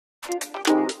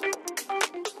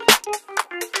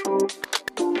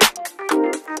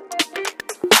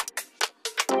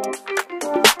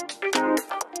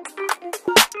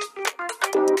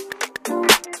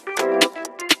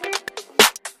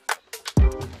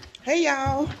Hey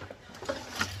y'all.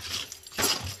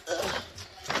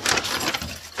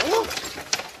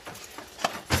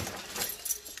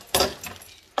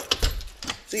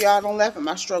 So y'all don't laugh at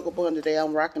my struggle bun today.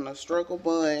 I'm rocking a struggle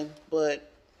bun,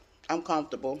 but I'm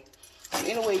comfortable.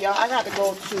 Anyway, y'all, I gotta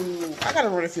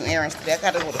run a few errands today. I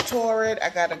gotta go to Torrid. I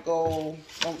gotta go,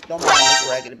 don't mind this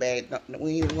raggedy bag.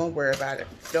 We ain't gonna worry about it.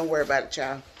 Don't worry about it,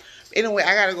 child. Anyway,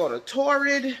 I gotta go to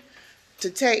Torrid to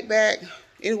take back,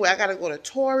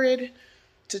 to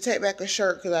take back a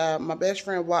shirt, because my best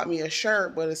friend bought me a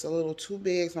shirt, but it's a little too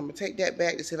big, so I'm going to take that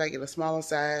back to see if I get a smaller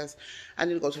size. I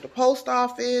need to go to the post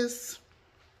office.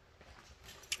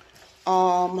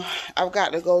 I've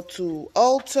got to go to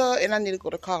Ulta, and I need to go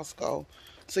to Costco.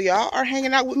 So y'all are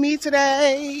hanging out with me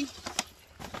today.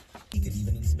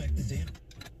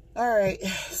 Alright,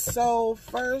 so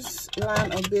first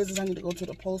line of business, I need to go to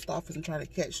the post office and try to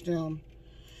catch them.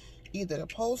 Either the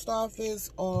post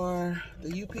office or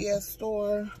the UPS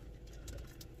store.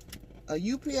 A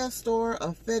UPS store, a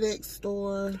FedEx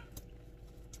store,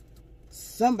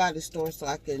 somebody's store, so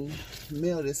I can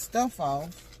mail this stuff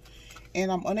off. And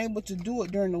I'm unable to do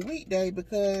it during the weekday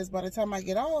because by the time I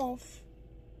get off,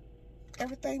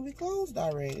 everything be closed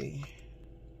already.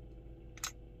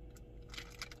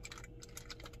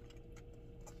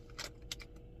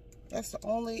 That's the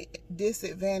only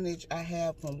disadvantage I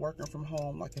have from working from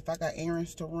home. Like if I got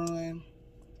errands to run,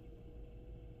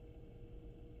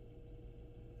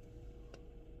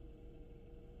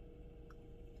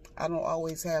 I don't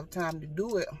always have time to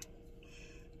do it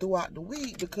throughout the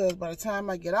week because by the time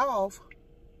I get off,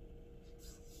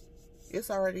 it's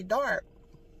already dark.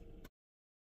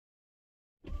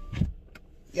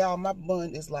 Y'all, my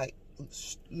bun is like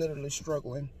literally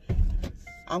struggling.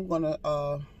 I'm gonna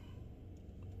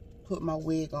put my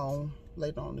wig on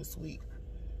later on this week,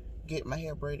 get my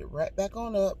hair braided right back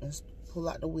on up, and pull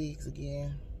out the wigs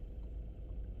again.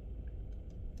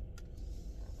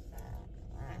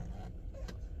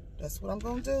 That's what I'm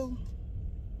gonna do.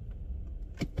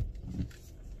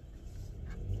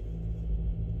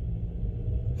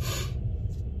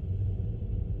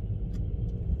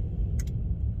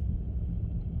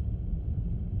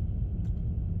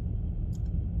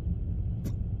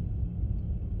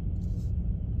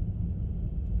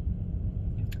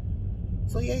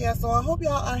 So yeah, so I hope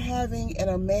y'all are having an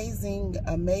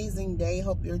amazing day.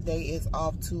 Hope your day is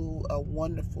off to a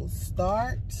wonderful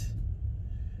start.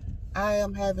 I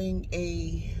am having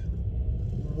a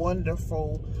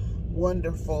wonderful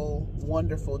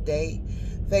day.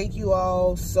 Thank you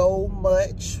all so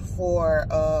much for,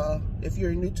 if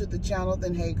you're new to the channel,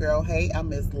 then hey girl, hey, I'm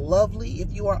Miss Lovely.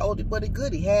 If you are oldie but a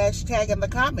goodie, hashtag in the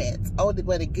comments, oldie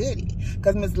but a goodie,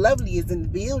 because Miss Lovely is in the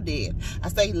building. I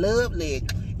say lovely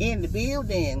in the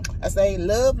building. I say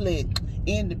lovely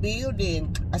in the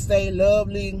building. I say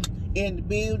lovely in the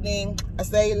building. I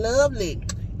say lovely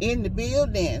in the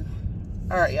building.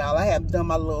 All right, y'all, I haven't done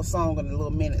my little song in a little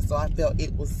minute, so I felt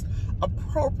it was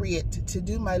appropriate to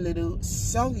do my little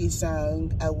songy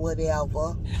song or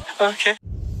whatever. Okay.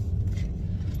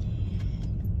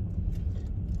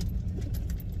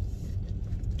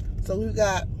 So we've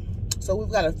got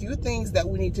a few things that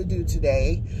we need to do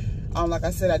today. Like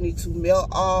I said, I need to mail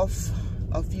off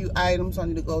a few items. I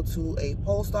need to go to a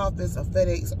post office, a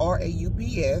FedEx, or a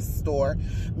UPS store,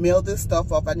 mail this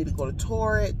stuff off. I need to go to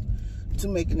Torrid to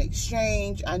make an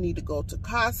exchange. I need to go to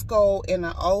Costco, and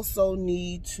I also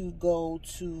need to go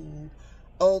to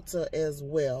Ulta as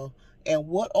well. And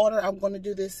what order I'm going to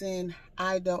do this in,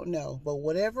 I don't know. But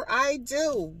whatever I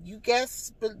do, you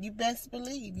best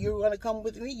believe you're going to come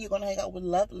with me. You're going to hang out with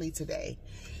Lovely today.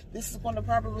 This is going to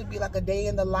probably be like a day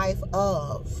in the life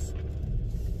of.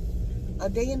 A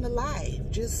day in the life.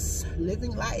 Just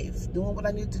living life. Doing what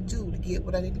I need to do to get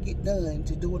what I need to get done.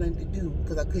 To do what I need to do.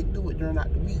 Because I couldn't do it during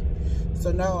the week.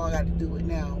 So now I got to do it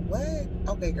now.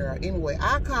 What? Okay, girl. Anyway,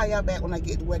 I'll call y'all back when I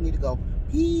get to where I need to go.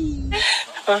 Peace.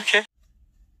 Okay.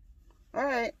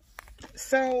 Alright.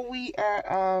 So we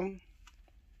are,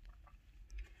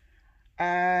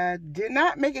 I did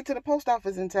not make it to the post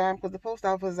office in time because the post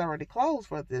office is already closed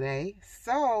for today.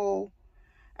 So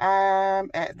I'm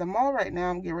at the mall right now.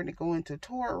 I'm getting ready to go into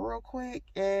Torrid real quick,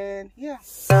 and yeah.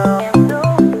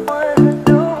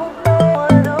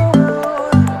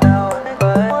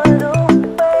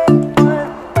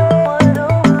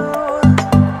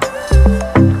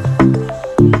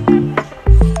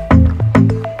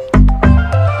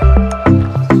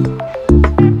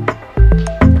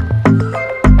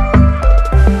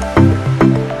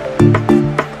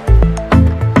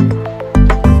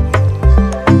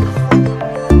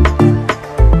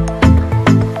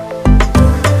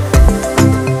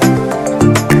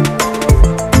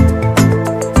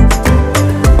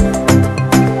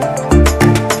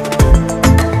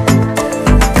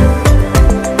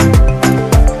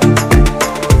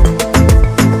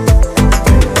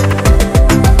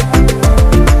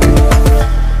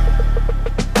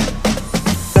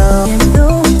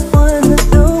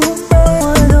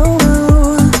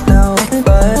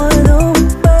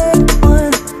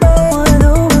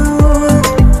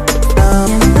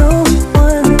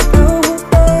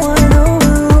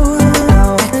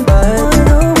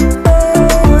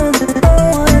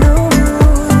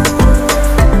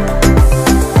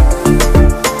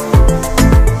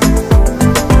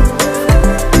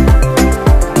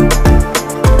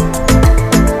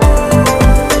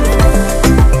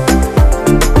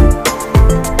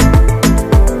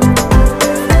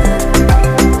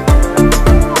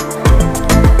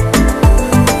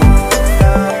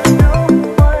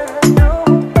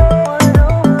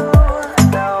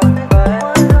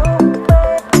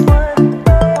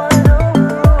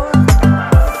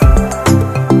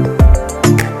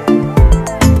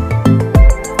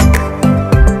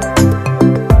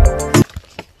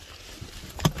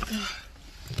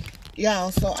 Y'all,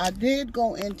 so I did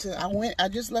go into, I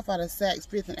just left out of Saks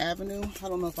Fifth and Avenue. I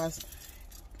don't know if I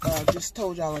just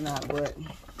told y'all or not, but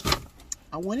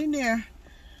I went in there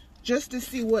just to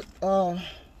see what kind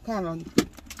of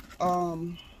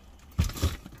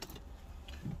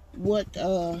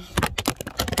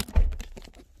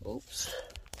oops.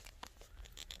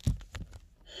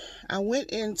 I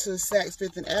went into Saks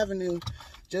Fifth and Avenue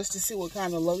just to see what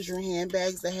kind of luxury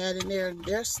handbags they had in there.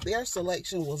 Their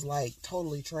selection was like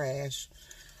totally trash.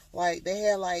 Like they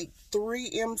had like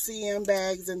 3 MCM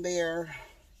bags in there,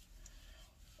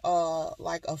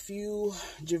 like a few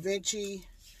Givenchy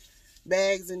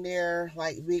bags in there,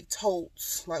 like big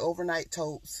totes, like overnight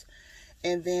totes.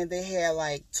 And then they had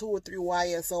like 2 or 3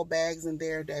 YSL bags in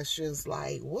there that's just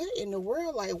like, what in the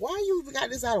world? Like, why you even got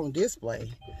this out on display?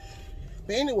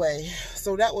 But anyway,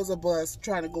 so that was a bust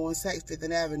trying to go on Saks Fifth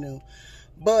and Avenue.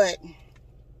 But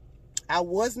I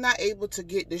was not able to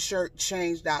get the shirt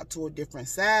changed out to a different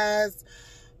size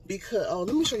because, oh,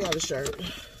 let me show y'all the shirt.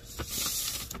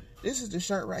 This is the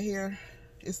shirt right here.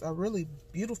 It's a really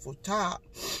beautiful top,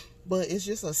 but it's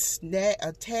just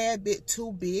a tad bit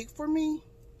too big for me.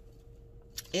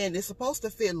 And it's supposed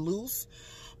to fit loose,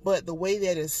 but the way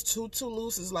that it's too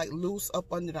loose is like loose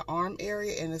up under the arm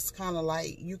area, and it's kind of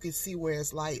like you can see where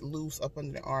it's like loose up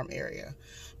under the arm area.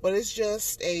 But it's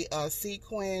just a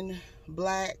sequin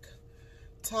black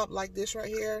top like this right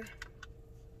here.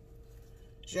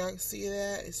 Y'all see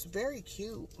that? It's very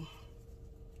cute.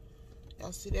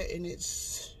 Y'all see that? And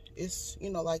it's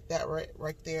you know, like that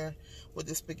right there with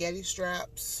the spaghetti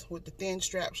straps, with the thin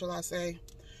straps, shall I say.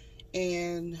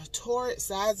 And Torrid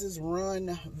sizes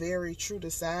run very true to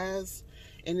size,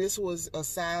 and this was a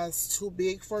size too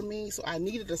big for me, so I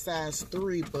needed a size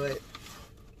 3, but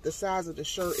the size of the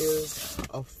shirt is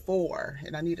a 4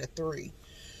 and I need a 3.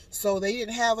 So they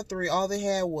didn't have a 3. All they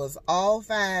had was all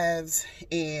 5s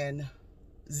and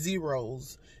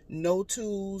 0s, no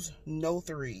 2s, no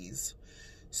 3s.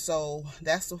 So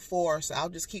that's the 4. So I'll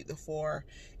just keep the 4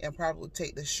 and probably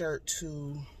take the shirt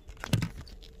to,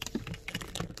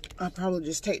 I'll probably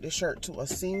just take the shirt to a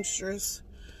seamstress.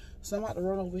 So I'm about to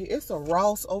run over here. It's a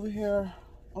Ross over here.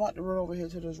 I'm about to run over here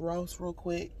to this Ross real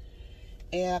quick.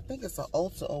 And I think it's an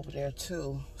Ulta over there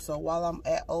too. So while I'm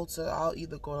at Ulta, I'll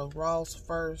either go to Ross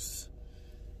first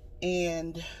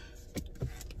and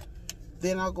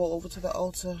then I'll go over to the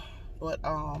Ulta. But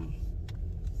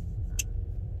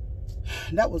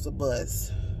that was a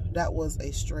buzz. That was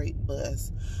a straight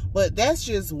buzz. But that's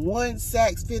just one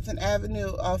Saks Fifth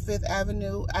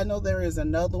Avenue. I know there is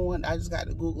another one. I just got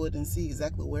to Google it and see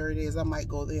exactly where it is. I might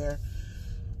go there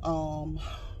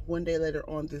one day later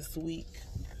on this week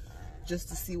just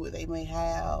to see what they may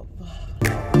have.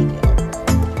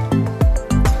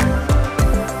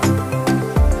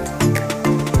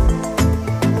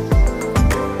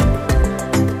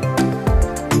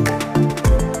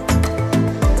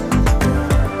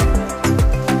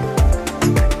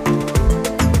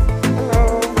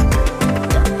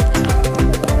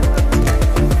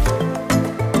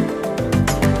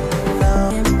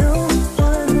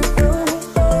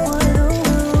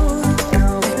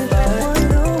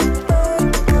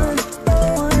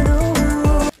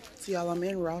 I'm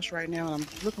in Ross right now, and I'm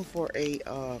looking for a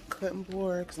cutting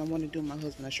board because I want to do my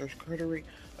husband a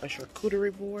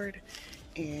charcuterie board,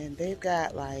 and they've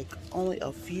got like only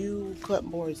a few cutting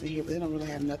boards in here, but they don't really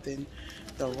have nothing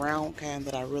the round kind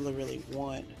that I really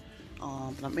want.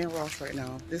 But I'm in Ross right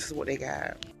now. This is what they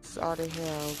got. This is all they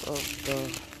have of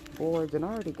the boards, and I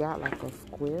already got like a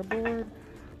square board,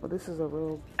 but this is a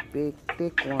real big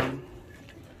thick one.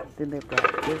 Then they've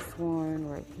got this one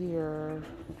right here,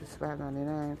 which is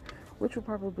 $5.99. Which will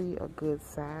probably be a good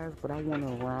size, but I want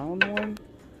a round one.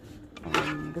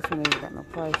 This one ain't got no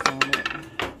price on it.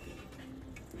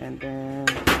 And then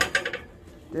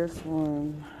this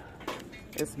one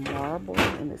is marble,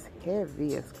 and it's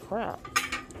heavy as crap.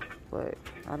 But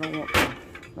I don't want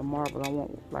the marble. I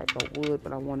want like a wood,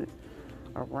 but I wanted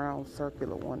a round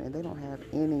circular one. And they don't have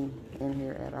any in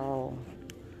here at all.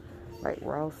 Like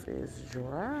Ross is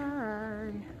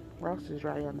dry. Ross is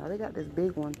dry. Now they got this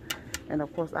big one. And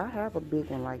of course, I have a big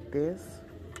one like this.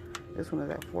 This one is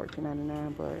at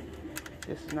 $14.99, but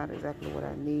this is not exactly what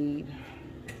I need.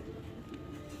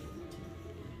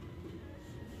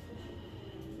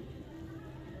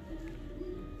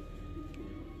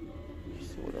 Let's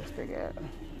see what else they got.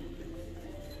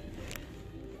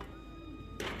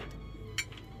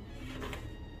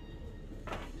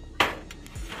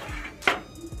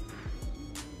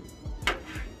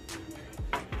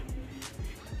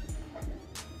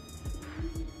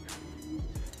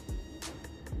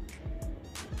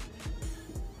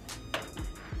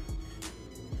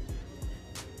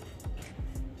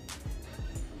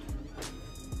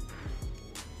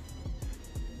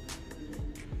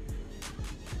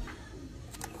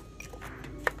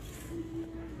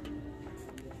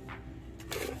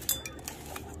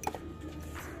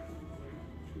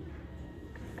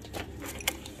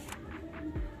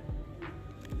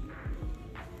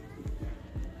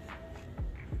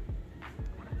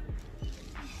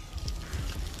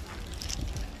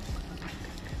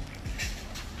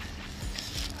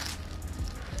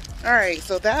 All right,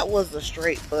 so that was a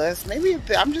straight bust. Maybe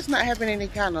I'm just not having any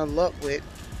kind of luck with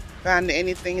finding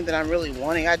anything that I'm really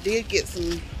wanting. I did get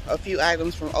a few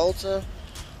items from Ulta,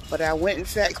 but I went in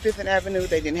Saks Fifth Avenue.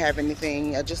 They didn't have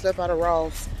anything. I just left out of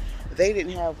Ross. They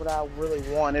didn't have what I really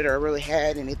wanted or really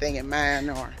had anything in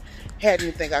mind or had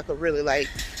anything I could really like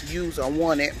use or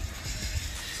wanted.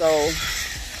 So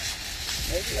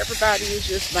maybe everybody is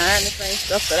just buying the same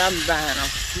stuff that I'm buying.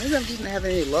 Maybe I'm just not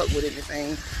having any luck with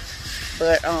anything.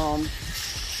 But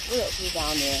what else is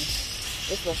down there?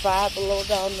 It's a Five Below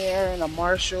down there and a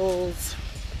Marshall's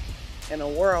and a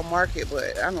World Market,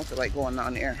 but I don't feel like going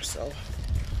down there. So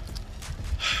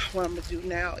what I'm gonna do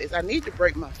now is I need to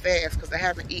break my fast because I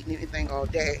haven't eaten anything all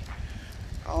day.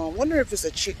 Wonder if it's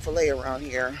a Chick-fil-A around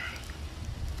here.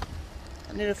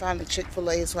 I need to find a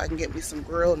Chick-fil-A so I can get me some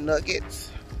grilled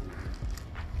nuggets,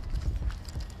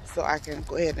 so I can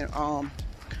go ahead and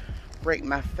break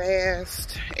my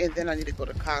fast. And then I need to go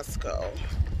to Costco.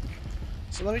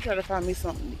 So let me try to find me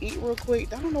something to eat real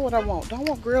quick. I don't know what I want. Do I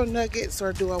want grilled nuggets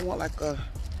or do I want like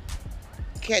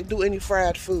can't do any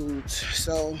fried foods.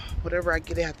 So whatever I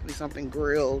get, it has to be something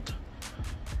grilled.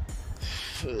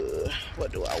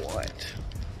 What do I want?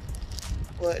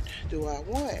 What do I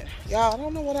want? Y'all, I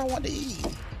don't know what I want to eat.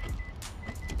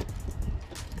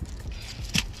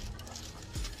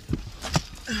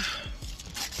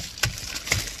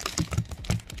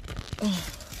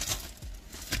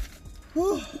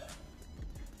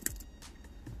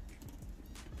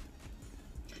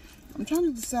 I'm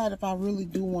trying to decide if I really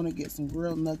do want to get some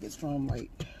grilled nuggets from like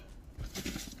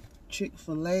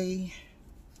Chick-fil-A,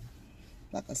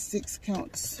 like a 6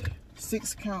 count,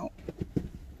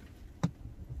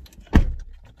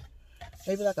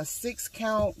 maybe like a 6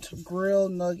 count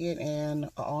grilled nugget and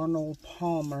an Arnold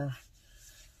Palmer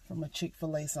from a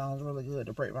Chick-fil-A sounds really good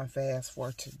to break my fast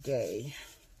for today.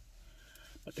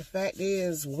 But the fact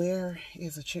is, where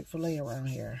is a Chick-fil-A around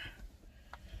here?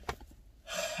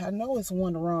 I know it's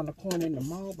one around the corner in the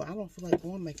mall, but I don't feel like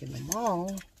going back in the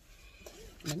mall.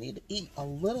 I need to eat a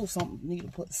little something. Need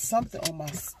to put something on my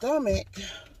stomach.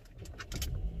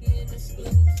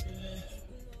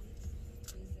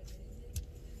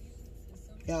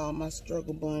 Y'all, my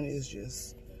struggle bun is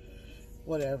just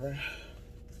whatever.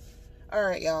 All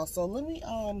right, y'all. So let me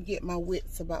get my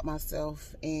wits about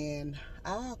myself, and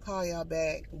I'll call y'all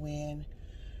back when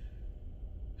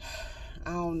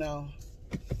I don't know.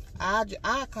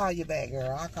 I'll call you back,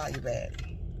 girl. I'll call you back.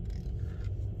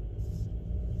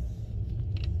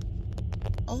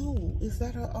 Oh, is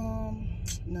that a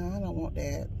no, I don't want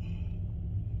that.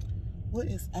 What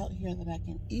is out here that I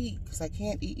can eat? Because I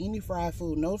can't eat any fried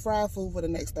food. No fried food for the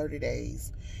next 30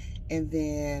 days. And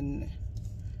then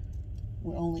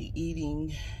we're only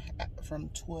eating from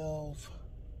 12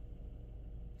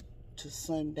 to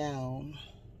sundown.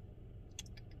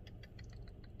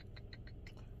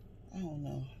 I don't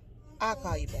know. I'll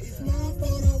call you back. It's my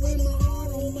fault I wear my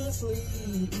heart on my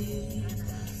sleeve.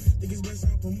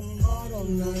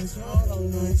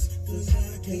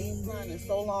 Been grinding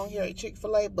so long here at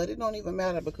Chick-fil-A, but it don't even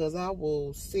matter because I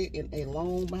will sit in a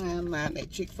long behind line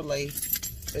at Chick-fil-A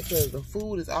because the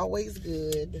food is always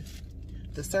good.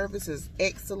 The service is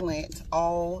excellent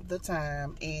all the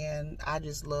time, and I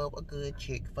just love a good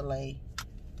Chick-fil-A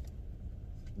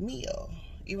meal.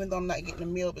 Even though I'm not getting a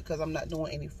meal because I'm not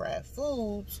doing any fried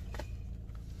foods,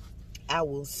 I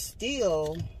will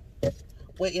still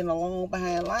wait in a long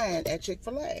behind line at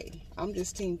Chick-fil-A. I'm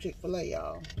just team Chick-fil-A,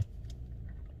 y'all.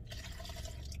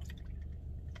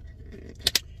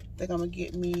 Think I'm gonna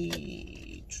get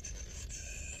me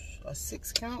a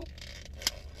 6 count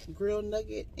grilled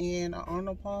nugget and an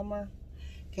Arnold Palmer.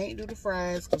 Can't do the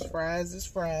fries because fries is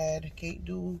fried. Can't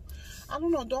do, I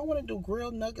don't know, do I want to do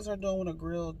grilled nuggets or do I want a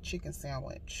grilled chicken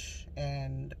sandwich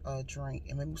and a drink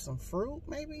and maybe some fruit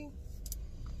maybe?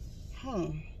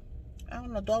 I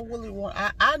don't know. Do I really want?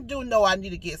 I do know I need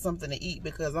to get something to eat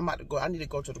because I'm about to go. I need to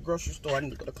go to the grocery store. I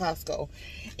need to go to Costco,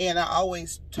 and I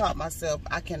always taught myself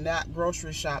I cannot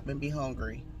grocery shop and be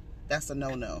hungry. That's a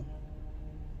no-no.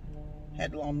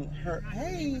 Had to her.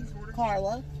 Hey,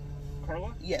 Carla.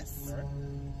 Carla? Yes.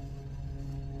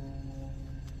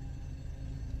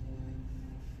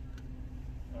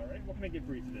 All right. What can I get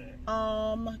for you today?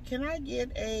 Can I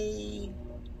get a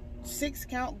 6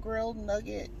 count grilled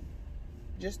nugget?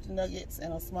 Just the nuggets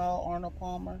and a small Arnold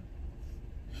Palmer.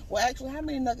 Well, actually, how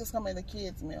many nuggets come in the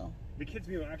kids' meal? The kids'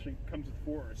 meal actually comes with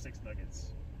 4 or 6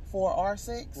 nuggets. 4 or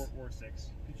 6? 4 or 6.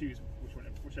 You can choose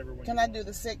whichever one. Can I do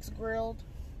the 6 grilled?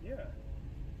 Yeah.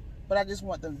 But I just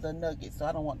want the nuggets, so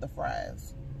I don't want the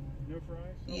fries. No fries?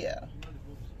 Oh, Yeah. You might as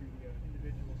well just do the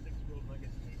individual 6 grilled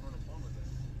nuggets and the Arnold Palmer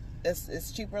then.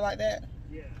 It's cheaper like that?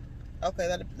 Yeah. Okay,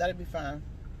 that'll be fine.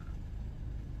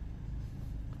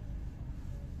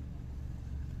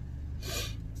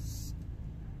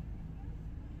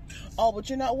 Oh, but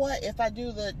you know what? If I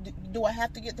do do I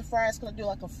have to get the fries? Can I do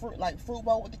like a fruit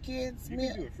bowl with the kids' You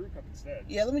meal? can do a fruit cup instead.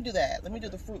 Yeah, let me do that. Let me do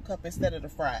the fruit cup instead of the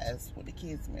fries with the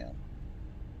kids' meal.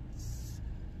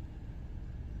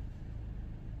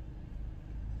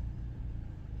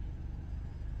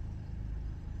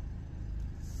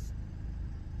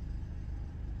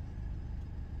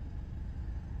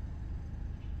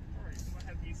 Alright, so I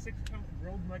have the 6-pound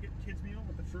grilled nugget kids meal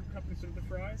with the fruit cup instead of the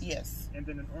fries. Yes. And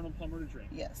then an Arnold Palmer to drink.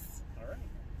 Yes. Alright.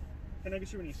 Can I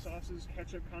get you any sauces,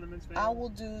 ketchup, condiments, ma'am? I will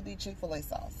do the Chick-fil-A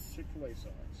sauce. Chick-fil-A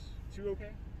sauce. 2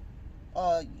 okay?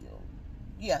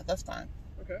 Yeah, that's fine.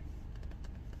 Okay.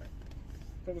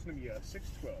 So it's gonna be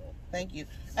 612. Thank you.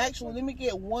 Actually, let me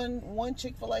get one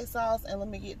Chick-fil-A sauce, and let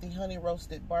me get the honey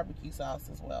roasted barbecue sauce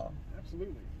as well.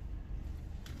 Absolutely.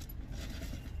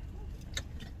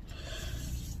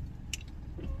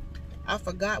 I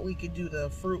forgot we could do the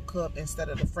fruit cup instead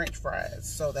of the French fries,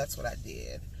 so that's what I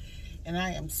did. And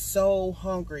I am so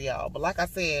hungry, y'all. But like I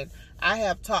said, I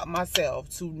have taught myself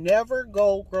to never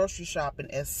go grocery shopping,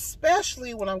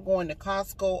 especially when I'm going to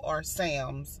Costco or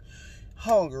Sam's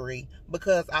hungry,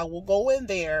 because I will go in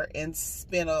there and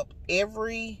spend up I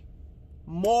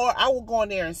will go in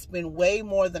there and spend way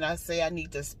more than I say I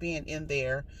need to spend in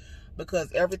there,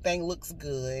 because everything looks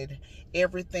good.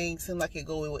 Everything seems like it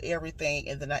goes with everything,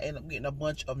 and then I end up getting a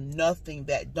bunch of nothing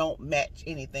that don't match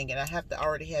anything, and I have to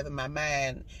already have in my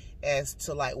mind as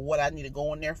to like what I need to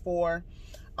go in there for.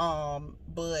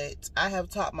 But I have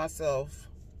taught myself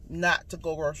not to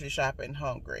go grocery shopping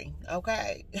hungry.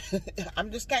 Okay. I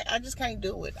just can't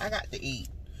do it. I got to eat.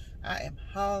 I am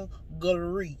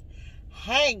hungry.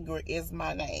 Hangry is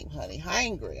my name, honey.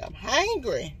 Hangry. I'm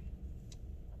hangry.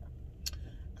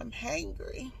 I'm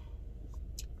hangry.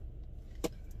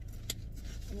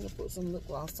 I'm gonna put some lip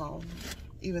gloss on,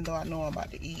 even though I know I'm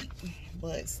about to eat,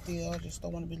 but still, I just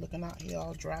don't want to be looking out here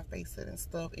all dry faced and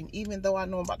stuff. And even though I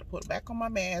know I'm about to put back on my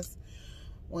mask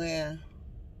when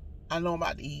I know I'm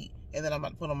about to eat, and then I'm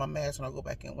about to put on my mask when I go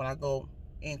back in, when I go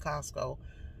in Costco.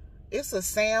 It's a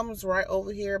Sam's right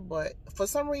over here, but for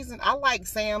some reason, I like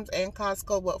Sam's and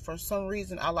Costco, but for some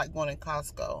reason, I like going in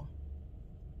Costco.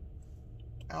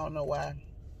 I don't know why.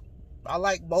 I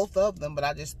like both of them, but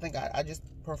I just think I just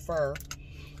prefer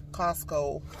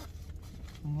Costco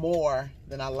more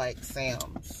than I like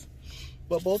Sam's.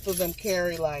 But both of them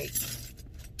carry like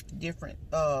different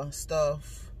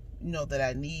stuff, you know, that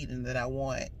I need and that I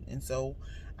want. And so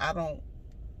I don't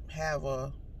have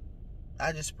a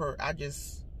I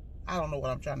don't know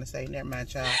what I'm trying to say. Never mind,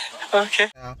 child. Okay.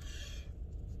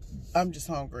 I'm just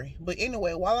hungry. But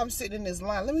anyway, while I'm sitting in this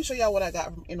line, let me show y'all what I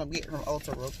got from getting from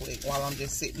Ulta real quick while I'm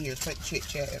just sitting here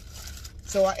chit-chatting.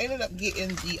 So I ended up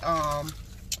getting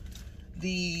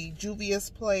the Juvia's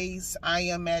Place I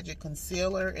Am Magic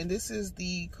Concealer, and this is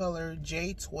the color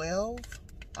J12.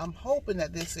 I'm hoping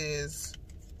that this is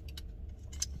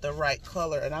the right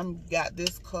color, and I'm got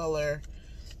this color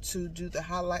to do the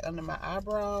highlight under my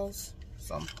eyebrows.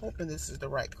 So I'm hoping this is the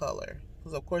right color,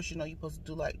 because of course, you know, you're supposed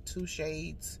to do like 2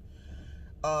 shades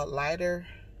lighter.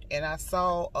 And I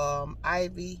saw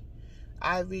Ivy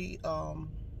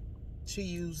she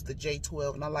used the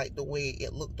J12, and I like the way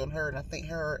it looked on her. And I think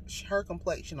her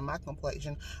complexion and my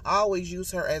complexion, I always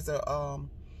use her as a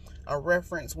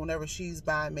reference whenever she's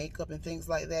buying makeup and things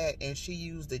like that. And she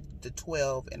used the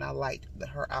 12, and I liked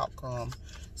her outcome.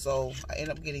 So I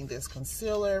ended up getting this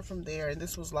concealer from there, and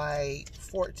this was like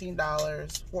 $14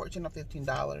 or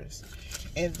 $15.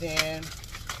 And then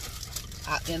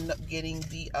I ended up getting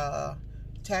the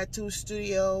Tattoo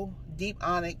Studio Deep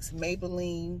Onyx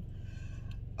Maybelline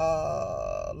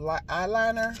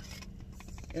eyeliner.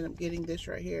 And I'm getting this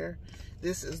right here.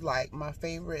 This is like my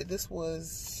favorite. This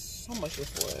was, how much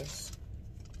this was?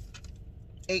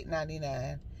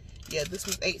 $8.99. Yeah, this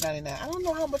was $8.99. I don't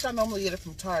know how much I normally get it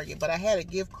from Target, but I had a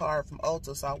gift card from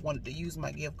Ulta, so I wanted to use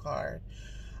my gift card.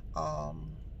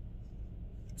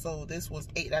 So this was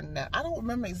 $8.99. I don't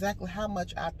remember exactly how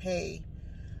much I pay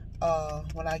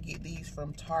when I get these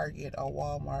from Target or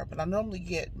Walmart, but I normally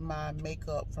get my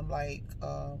makeup from like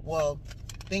well,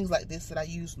 things like this that I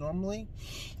use normally,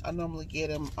 I normally get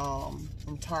them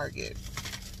from Target.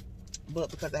 But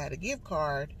because I had a gift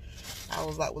card, I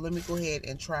was like, well, let me go ahead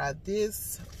and try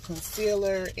this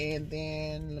concealer, and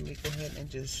then let me go ahead and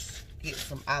just get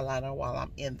some eyeliner while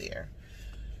I'm in there.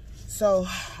 So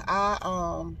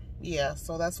yeah,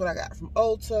 so that's what I got from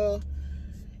Ulta.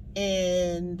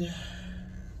 And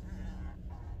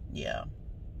yeah,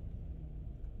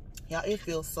 it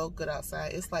feels so good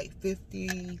outside. It's like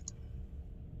 50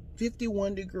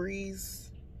 51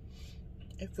 degrees.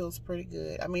 It feels pretty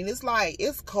good. I mean, it's like,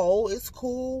 it's cold. It's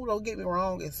cool. Don't get me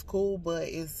wrong. It's cool, but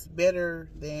it's better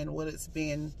than what it's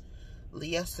been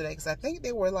yesterday. Because I think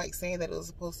they were like saying that it was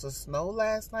supposed to snow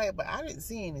last night, but I didn't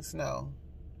see any snow.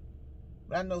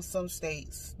 But I know some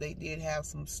states, they did have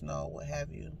some snow, what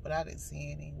have you. But I didn't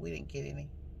see any. We didn't get any.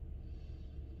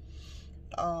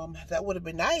 That would have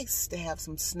been nice to have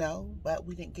some snow, but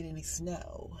we didn't get any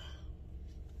snow.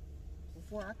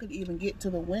 Before I could even get to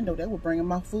the window, they were bringing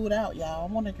my food out, y'all.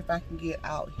 I'm wondering if I can get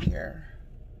out here.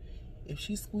 If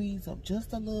she squeezes up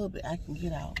just a little bit, I can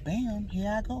get out. Bam, here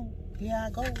I go. Here I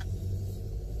go.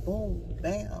 Boom,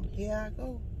 bam, here I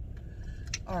go.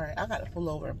 All right, I got to pull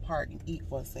over and park and eat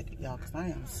for a second, y'all, because I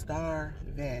am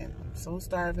starving. I'm so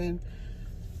starving.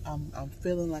 I'm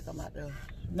feeling like I'm out there,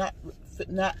 not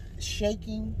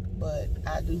shaking, but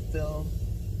I do feel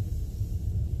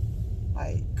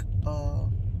like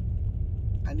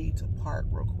I need to park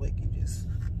real quick and just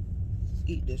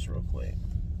eat this real quick.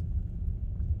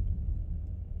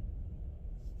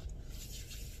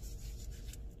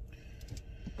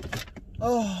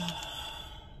 Oh.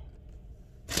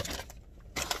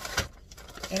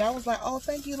 And I was like, oh,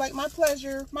 thank you. Like, my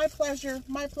pleasure, my pleasure,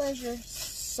 my pleasure.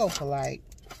 So polite.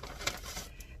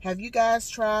 Have you guys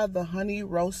tried the honey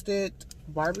roasted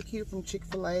barbecue from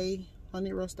Chick-fil-A?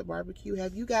 Honey roasted barbecue.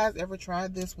 Have you guys ever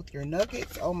tried this with your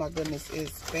nuggets? Oh my goodness,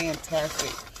 it's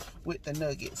fantastic with the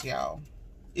nuggets, y'all.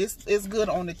 It's good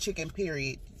on the chicken,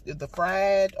 period. The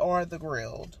fried or the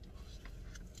grilled.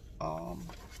 But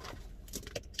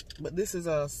this is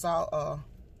a sauce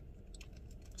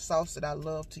that I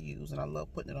love to use, and I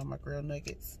love putting it on my grilled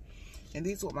nuggets. And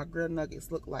these are what my grilled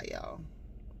nuggets look like, y'all.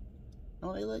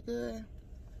 Don't they look good?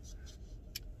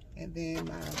 And then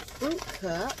my fruit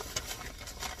cup.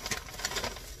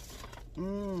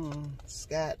 It's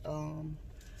got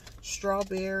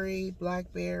strawberry,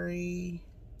 blackberry,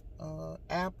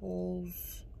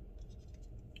 apples,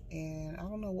 and I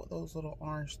don't know what those little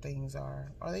orange things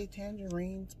are. Are they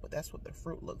tangerines? But that's what the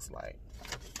fruit looks like.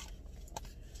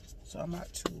 So I'm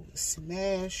about to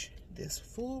smash this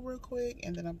food real quick,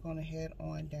 and then I'm going to head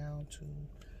on down to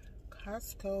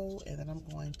Costco, and then I'm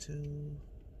going to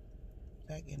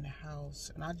back in the house.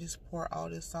 And I just pour all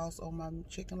this sauce on my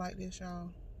chicken like this,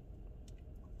 y'all.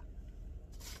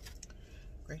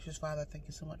 Gracious Father, thank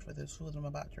you so much for this food I'm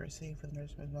about to receive. For the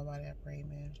nourishment of my body, I pray,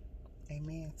 amen.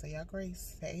 Amen. Say y'all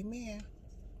grace. Say amen.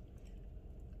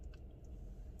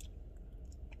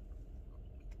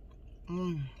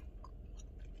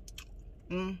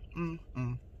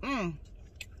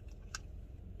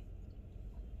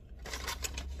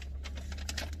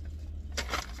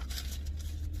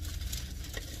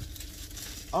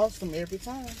 Awesome every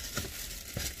time.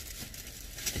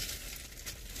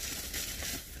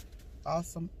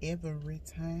 Awesome every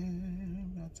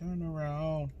time I turn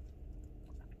around.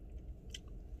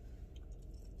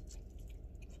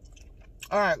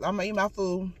 All right, I'm gonna eat my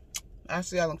food. I'll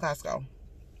see y'all in Costco.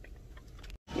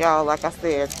 Y'all, like I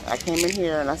said, I came in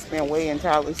here and I spent way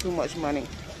entirely too much money.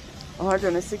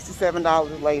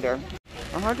 $167 later.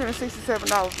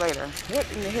 $167 later.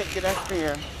 What in the heck did I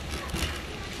spend?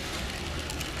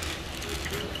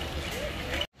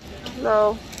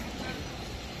 Hello.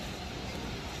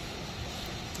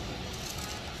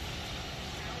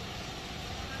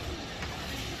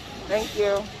 Thank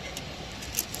you.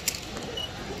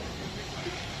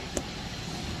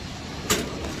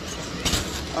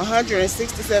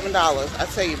 $167. I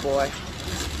tell you, boy.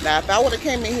 Now, if I would have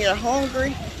came in here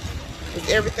hungry, because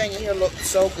everything in here looked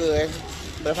so good,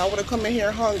 but if I would have come in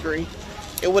here hungry,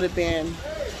 it would have been,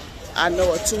 I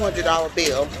know, a $200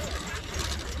 bill.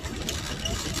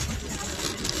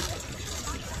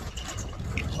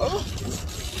 Oh.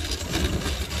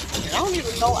 I don't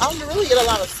even know. I don't really get a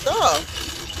lot of stuff.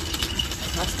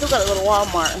 I still gotta go to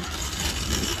Walmart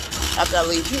after I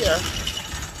leave here.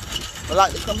 I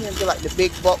like to come here and get like the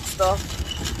big bulk stuff.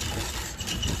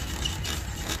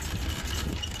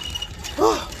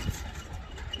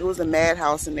 It was a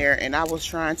madhouse in there, and I was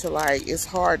trying to, like, it's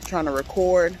hard trying to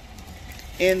record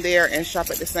in there and shop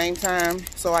at the same time.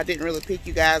 So I didn't really pick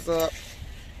you guys up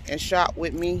and shop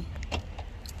with me.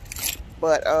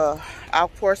 But of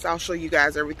course I'll show you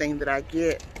guys everything that I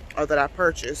get or that I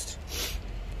purchased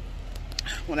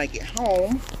when I get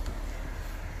home.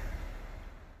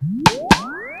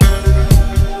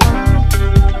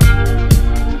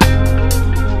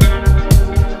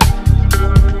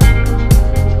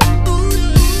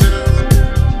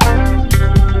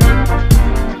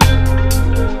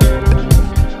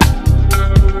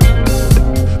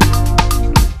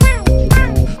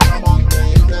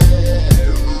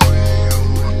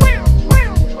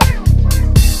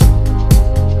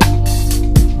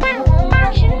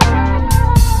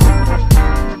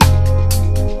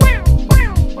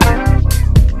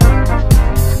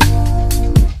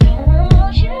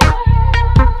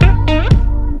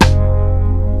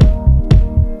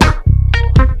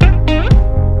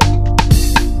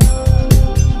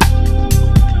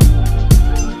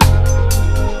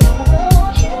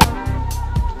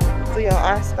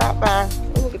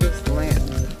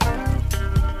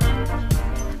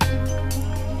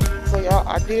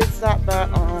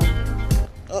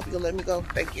 let me go.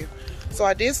 Thank you. So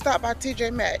I did stop by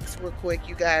TJ Maxx real quick,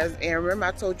 you guys. And remember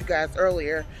I told you guys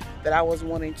earlier that I was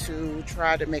wanting to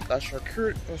try to make a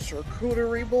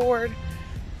charcuterie board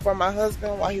for my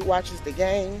husband while he watches the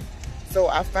game. So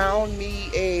I found me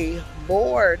a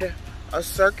board, a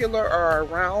circular or a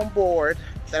round board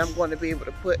that I'm going to be able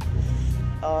to put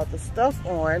the stuff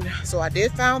on. So I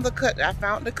found the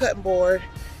cutting board,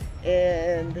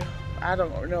 and I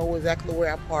don't know exactly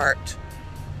where I parked.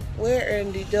 Where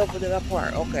in the devil did I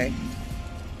park? Okay,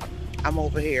 I'm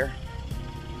over here.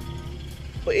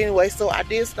 But anyway, so I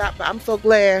did stop by.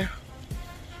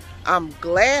 I'm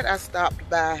glad I stopped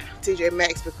by TJ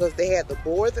Maxx because they had the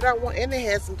board that I want, and they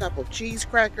had some type of cheese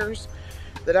crackers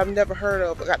that I've never heard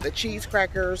of. I got the cheese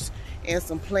crackers and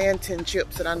some plantain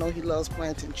chips, and I know he loves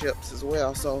plantain chips as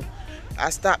well. So I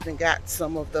stopped and got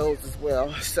some of those as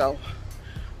well. So,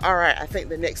 all right, I think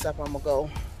the next stop I'm gonna go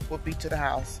will be to the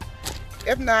house.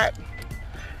 If not,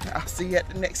 I'll see you at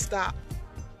the next stop.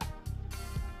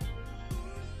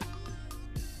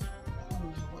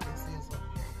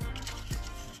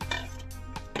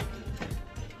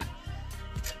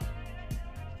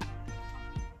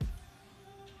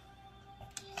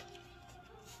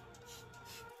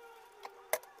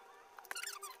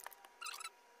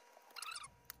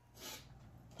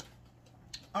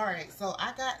 All right, so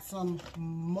I got some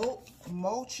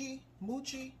mochi,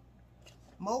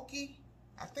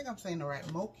 I think I'm saying the right,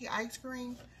 mochi ice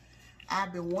cream.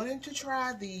 I've been wanting to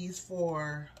try these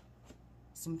for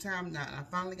some time now, and I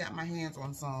finally got my hands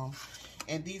on some.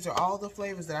 And these are all the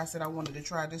flavors that I said I wanted to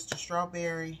try. This is the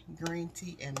strawberry, green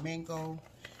tea, and mango.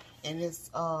 And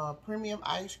it's premium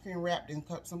ice cream wrapped in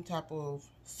some type of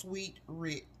sweet,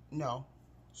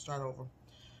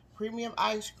 premium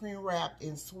ice cream wrapped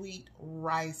in sweet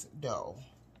rice dough.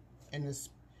 And it's,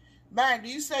 Byron, do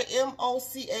you say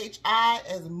M-O-C-H-I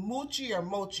as mochi or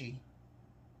mochi?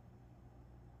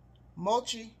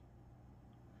 Mochi?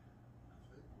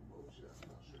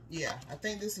 Yeah, I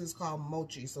think this is called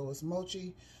mochi. So it's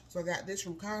mochi. So I got this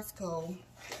from Costco.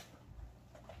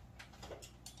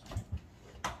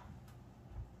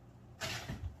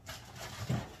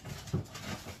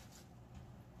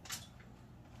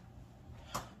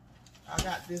 I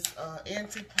got this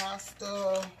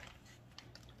antipasto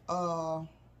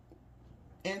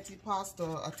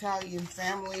Italian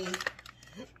family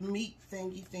meat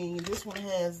thingy thing. This one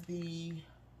has the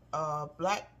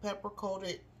black pepper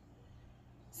coated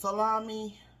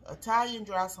salami, Italian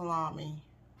dry salami,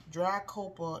 dry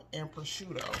coppa, and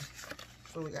prosciutto.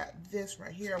 So we got this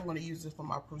right here. I'm going to use it for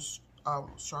my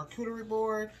charcuterie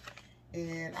board.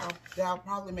 And I'll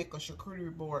probably make a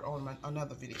charcuterie board on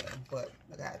another video. But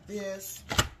I got this.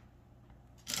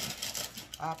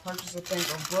 I purchased a thing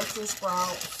of Brussels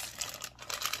sprouts.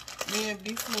 Me and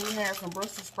B-Smooth had some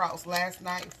Brussels sprouts last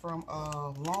night from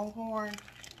Longhorn.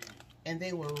 And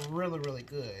they were really, really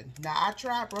good. Now, I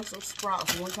tried Brussels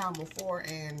sprouts one time before.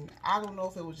 And I don't know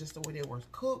if it was just the way they were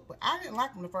cooked. But I didn't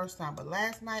like them the first time. But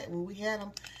last night when we had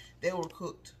them, they were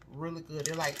cooked really good.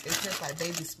 They taste like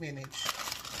baby spinach.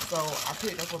 So I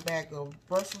picked up a bag of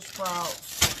Brussels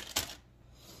sprouts,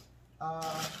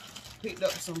 picked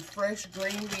up some fresh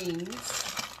green beans,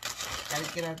 gotta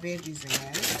get our veggies in.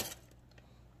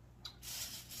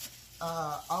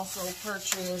 Also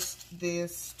purchased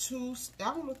this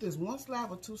I don't know if there's one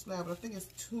slab or two slab, but I think it's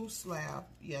two slab.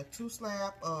 Yeah, 2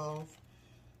 slab of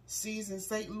seasoned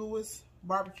St. Louis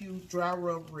barbecue dry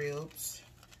rub ribs.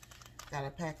 Got a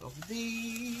pack of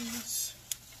these.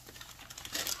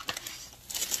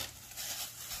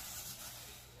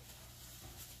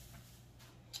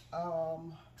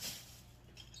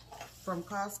 From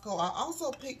Costco. I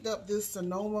also picked up this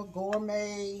Sonoma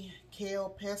Gourmet Kale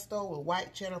Pesto with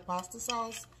white cheddar pasta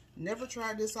sauce. Never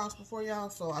tried this sauce before, y'all,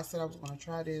 so I said I was going to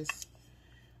try this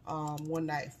one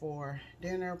night for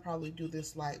dinner. Probably do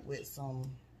this like with some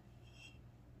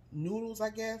noodles,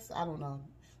 I guess. I don't know.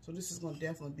 So this is going to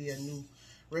definitely be a new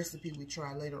recipe we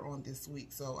try later on this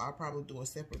week. So I'll probably do a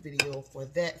separate video for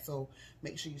that. So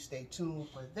make sure you stay tuned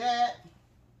for that.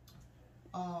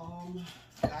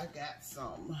 I got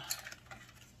some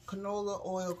canola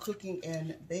oil cooking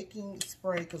and baking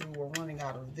spray because we were running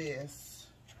out of this.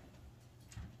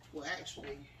 Well,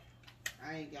 actually,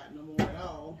 I ain't got no more at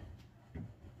all.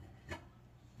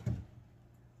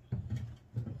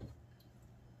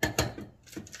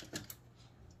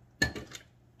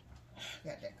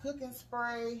 Got that cooking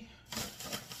spray.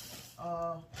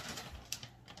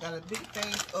 Got a big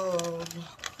thing of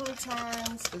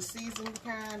croutons, the seasoned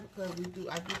kind, because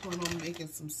I do plan on making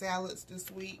some salads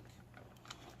this week.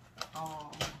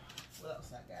 What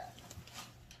else I got?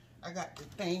 I got the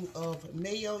thing of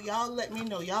mayo. Y'all let me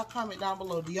know. Y'all comment down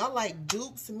below. Do y'all like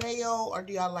Duke's mayo or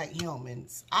do y'all like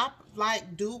Hellmann's? I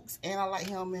like Duke's and I like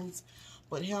Hellmann's,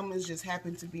 but Hellmann's just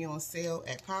happened to be on sale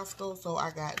at Costco, so I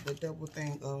got the double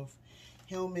thing of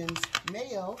Hellmann's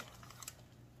mayo.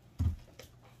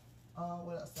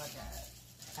 What else I got?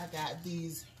 I got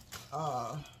these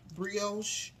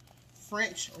brioche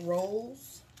French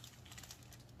rolls.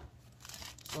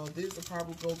 So this will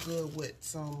probably go good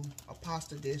with a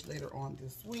pasta dish later on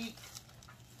this week.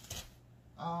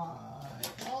 I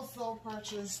also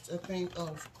purchased a thing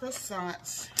of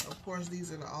croissants. Of course,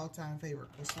 these are the all-time favorite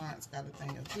croissants. Got a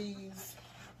thing of these.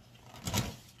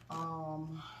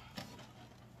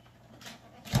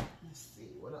 Let's see,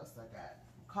 what else I got?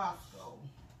 Costco.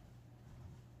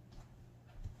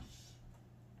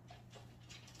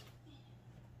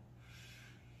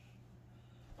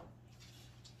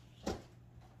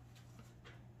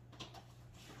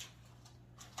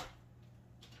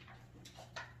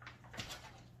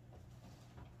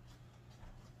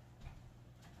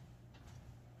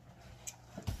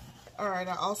 Alright,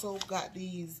 I also got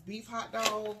these beef hot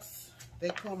dogs. They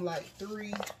come like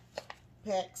 3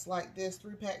 packs like this,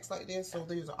 3 packs like this. So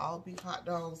these are all beef hot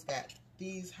dogs. Got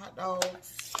these hot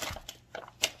dogs.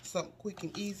 Something quick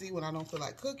and easy when I don't feel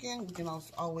like cooking. We can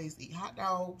also always eat hot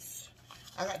dogs.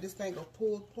 I got this thing of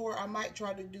pulled pork. I might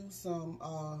try to do some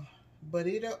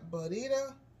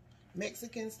burrito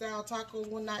Mexican style tacos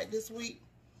one night this week.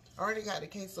 I already got the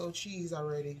queso cheese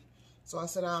already. So I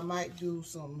said I might do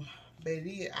some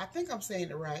birria. I think I'm saying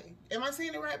it right. Am I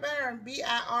saying it right, Byron?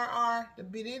 B-I-R-R, the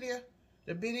birria.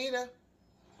 The birria.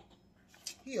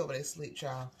 He over there sleep,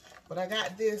 child. But I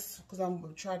got this because I'm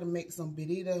going to try to make some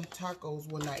birria tacos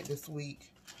one night this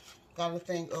week. Got a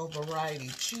thing of variety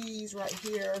cheese right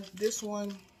here. This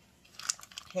one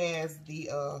has the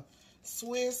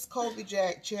Swiss, Colby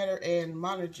Jack, cheddar, and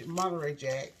Monterey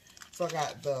Jack. So I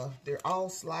got they're all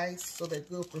sliced, so they're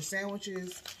good for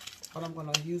sandwiches. But I'm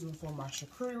going to use them for my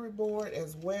charcuterie board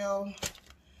as well.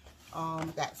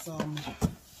 Got some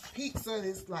pizza.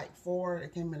 This is like 4.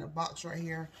 It came in a box right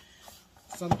here.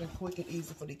 Something quick and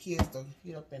easy for the kids to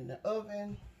heat up in the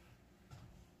oven.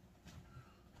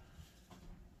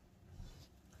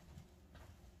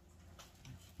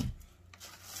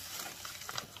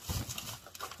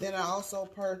 Then I also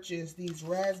purchased these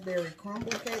raspberry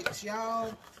crumble cakes,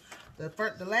 y'all.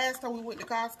 The last time we went to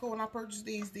Costco and I purchased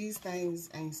these things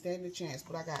ain't standing a chance.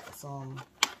 But I got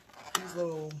these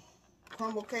little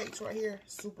crumble cakes right here.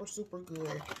 Super, super good.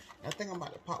 And I think I'm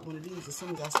about to pop one of these as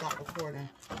soon as I stop recording.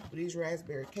 But these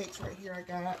raspberry cakes right here I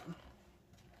got.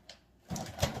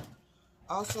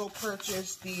 Also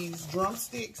purchased these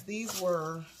drumsticks. These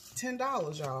were $10,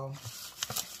 y'all.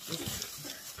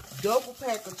 Double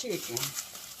pack of chicken.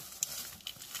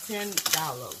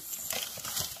 $10.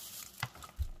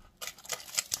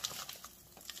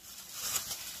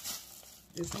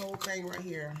 This whole thing right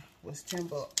here was $10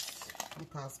 from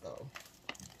Costco.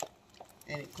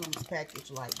 And it comes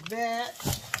packaged like that.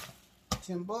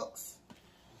 $10.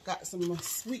 Got some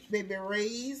Sweet Baby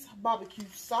Ray's barbecue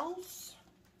sauce.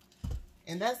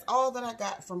 And that's all that I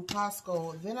got from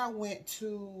Costco. Then I went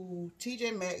to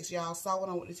TJ Maxx. Y'all saw when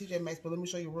I went to TJ Maxx, but let me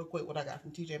show you real quick what I got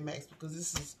from TJ Maxx because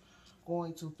this is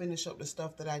going to finish up the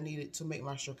stuff that I needed to make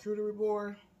my charcuterie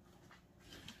board.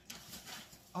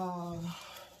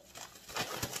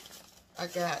 I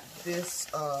got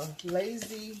this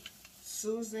Lazy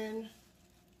Susan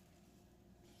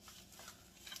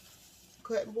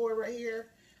cutting board right here.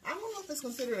 I don't know if it's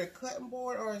considered a cutting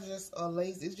board or just a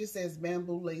lazy. It just says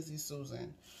Bamboo Lazy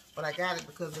Susan. But I got it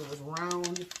because it was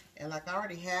round. And like I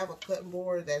already have a cutting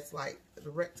board that's like the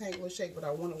rectangular shape, but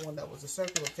I wanted one that was a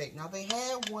circular shape. Now they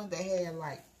had one that had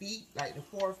like feet, like the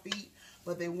 4 feet,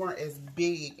 but they weren't as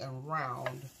big and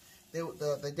round.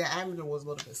 The diameter was a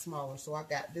little bit smaller. So I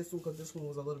got this one because this one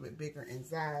was a little bit bigger in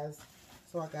size.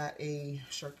 So I got a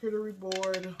charcuterie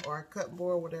board or a cut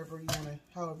board, whatever you want to,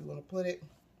 however you want to put it.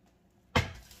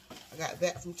 I got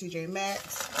that from TJ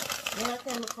Maxx. Then I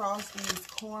came across these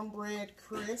cornbread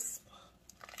crisp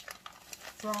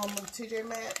from TJ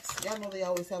Maxx. Y'all know they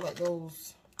always have like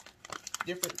those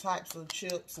different types of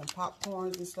chips and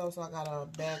popcorns and stuff. So I got a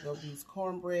bag of these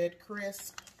cornbread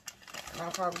crisp. And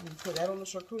I'll probably put that on the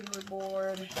charcuterie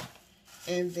board.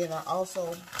 And then I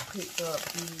also picked up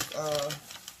these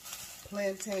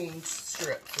plantain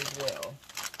strips as well.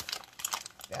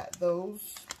 Got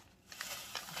those.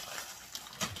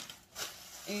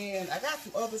 And I got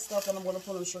some other stuff that I'm going to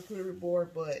put on the charcuterie board,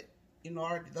 but, you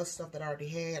know, the stuff that I already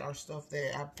had are stuff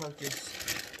that I purchased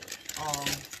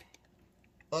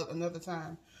another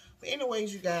time. But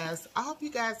anyways, you guys, I hope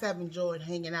you guys have enjoyed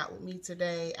hanging out with me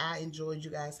today. I enjoyed you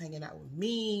guys hanging out with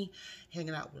me,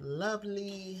 hanging out with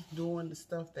Lovely, doing the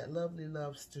stuff that Lovely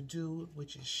loves to do,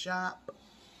 which is shop.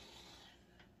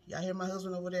 Y'all hear my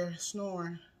husband over there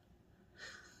snoring?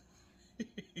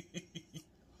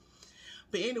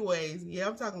 But anyways, yeah,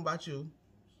 I'm talking about you.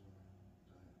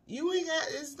 You ain't got,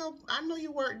 it's no, I know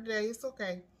you work today. It's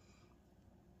okay.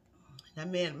 That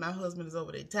man, my husband is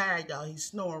over there tired, y'all. He's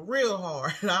snoring real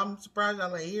hard. I'm surprised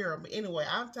y'all ain't hear him. But anyway,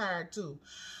 I'm tired too.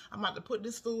 I'm about to put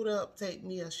this food up, take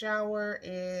me a shower,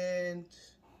 and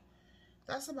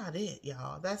that's about it,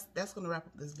 y'all. That's gonna wrap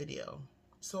up this video.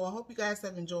 So I hope you guys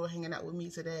have enjoyed hanging out with me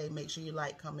today. Make sure you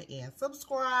like, comment, and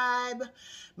subscribe.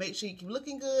 Make sure you keep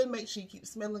looking good. Make sure you keep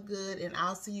smelling good. And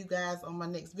I'll see you guys on my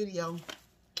next video.